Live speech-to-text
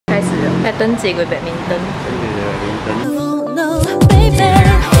배던지고 배민턴.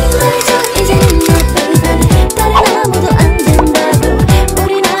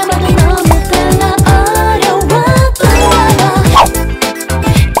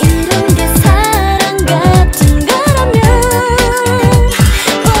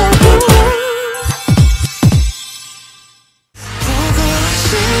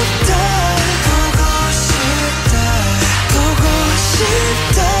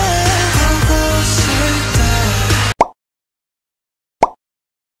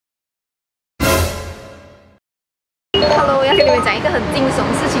 Hello， 要跟你们讲一个很惊悚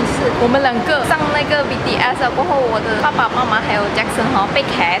的事情，是我们两个上那个 BTS 过后，我的爸爸妈妈还有 Jackson 被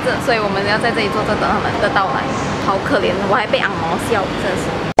卡着，所以我们要在这里坐着等他们的到来，好可怜，我还被按摩笑，真的是。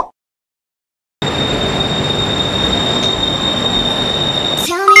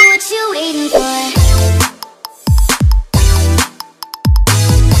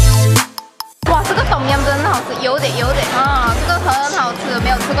哇，这个冬阴真的好吃，有点啊，这个很好吃，没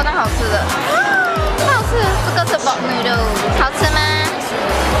有吃过那好吃的。 好吃，这个是 bok noodle， 好吃吗？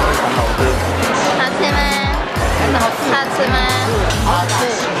好吃。好吃吗？好吃吗？好吃。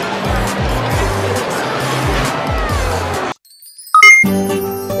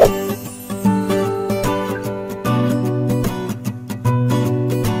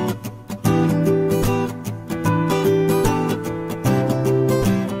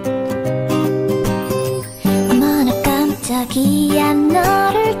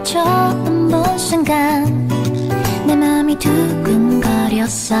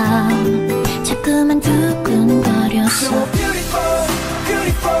두근거렸어 자꾸만 두근거렸어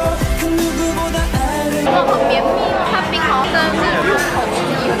很绵密，它冰好真的是入口即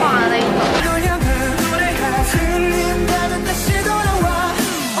化的那一种。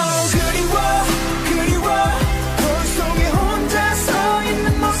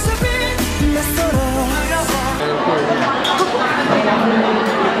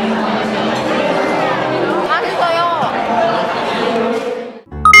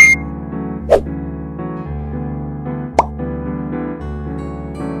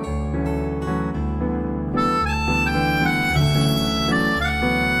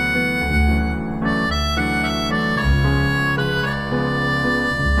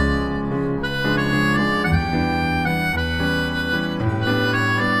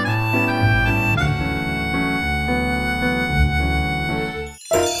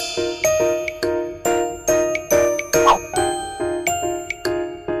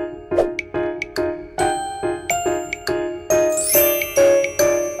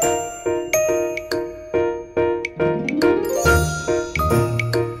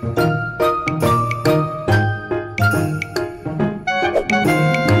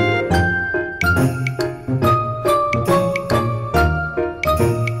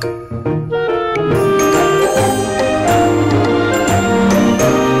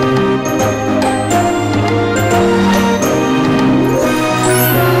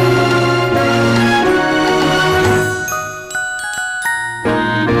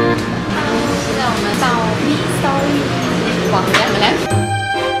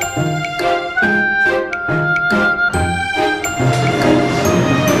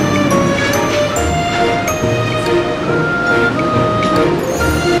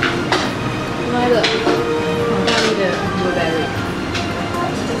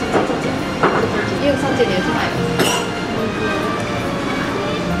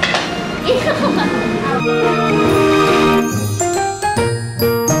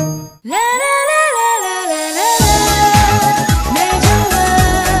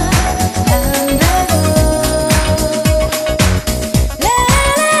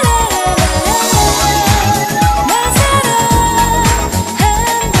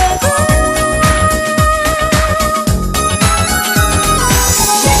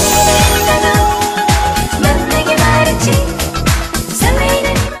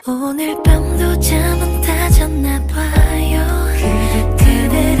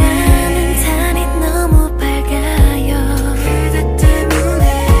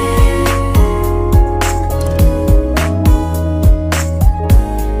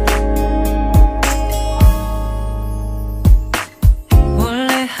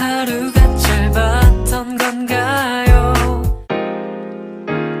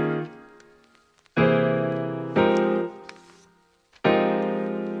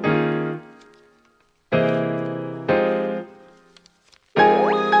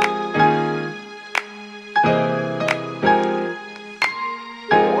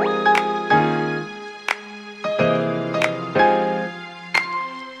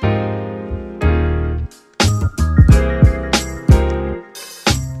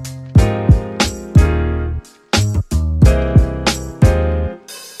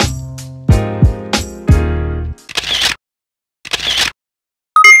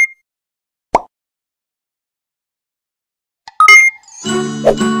现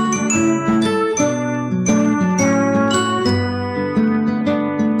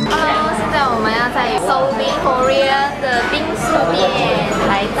在我们要在 SULBING Korea 的冰淇店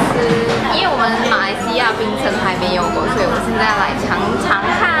来吃，因为我们马来西亚槟城还没有过，所以我现在来尝尝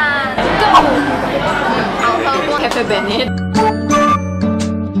看。Go！ 好喝过 cafe 本店。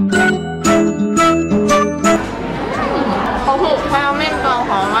好酷，还有面包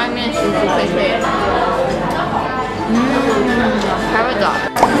黄，外面酥酥脆脆。还会找。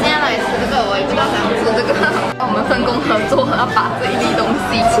今天来吃这个，我也不知道怎样吃这个。我们分工合作，要把这一粒东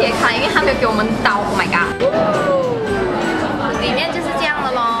西切开，因为他没有给我们刀。Oh my god！ 里面就是这样的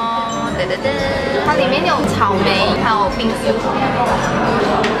咯，噔噔噔。它里面有草莓，还有冰淇淋，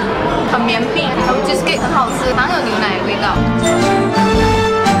很绵密，还有 cheesecake 很好吃，好像有牛奶的味道。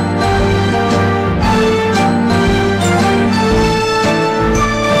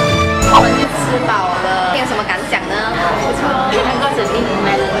我们就吃饱了，你有什么感想呢？不错，那个指定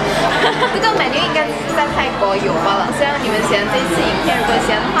买了。这个menu应该是在泰国有罢了。希望你们喜欢这一次影片，如果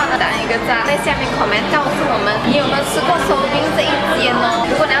喜欢的话呢，打一个赞，在下面 comment 告诉我们你有没有吃过SULBING这一间哦。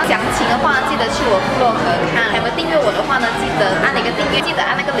如果你要详情的话，记得去我vlog看。还没有订阅我的话呢，记得按一个订阅，记得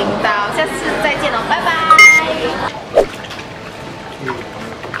按那个铃铛。下次再见哦，拜拜。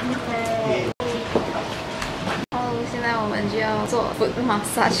现在我们就要做 foot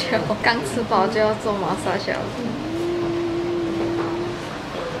massage， 刚吃饱就要做 massage。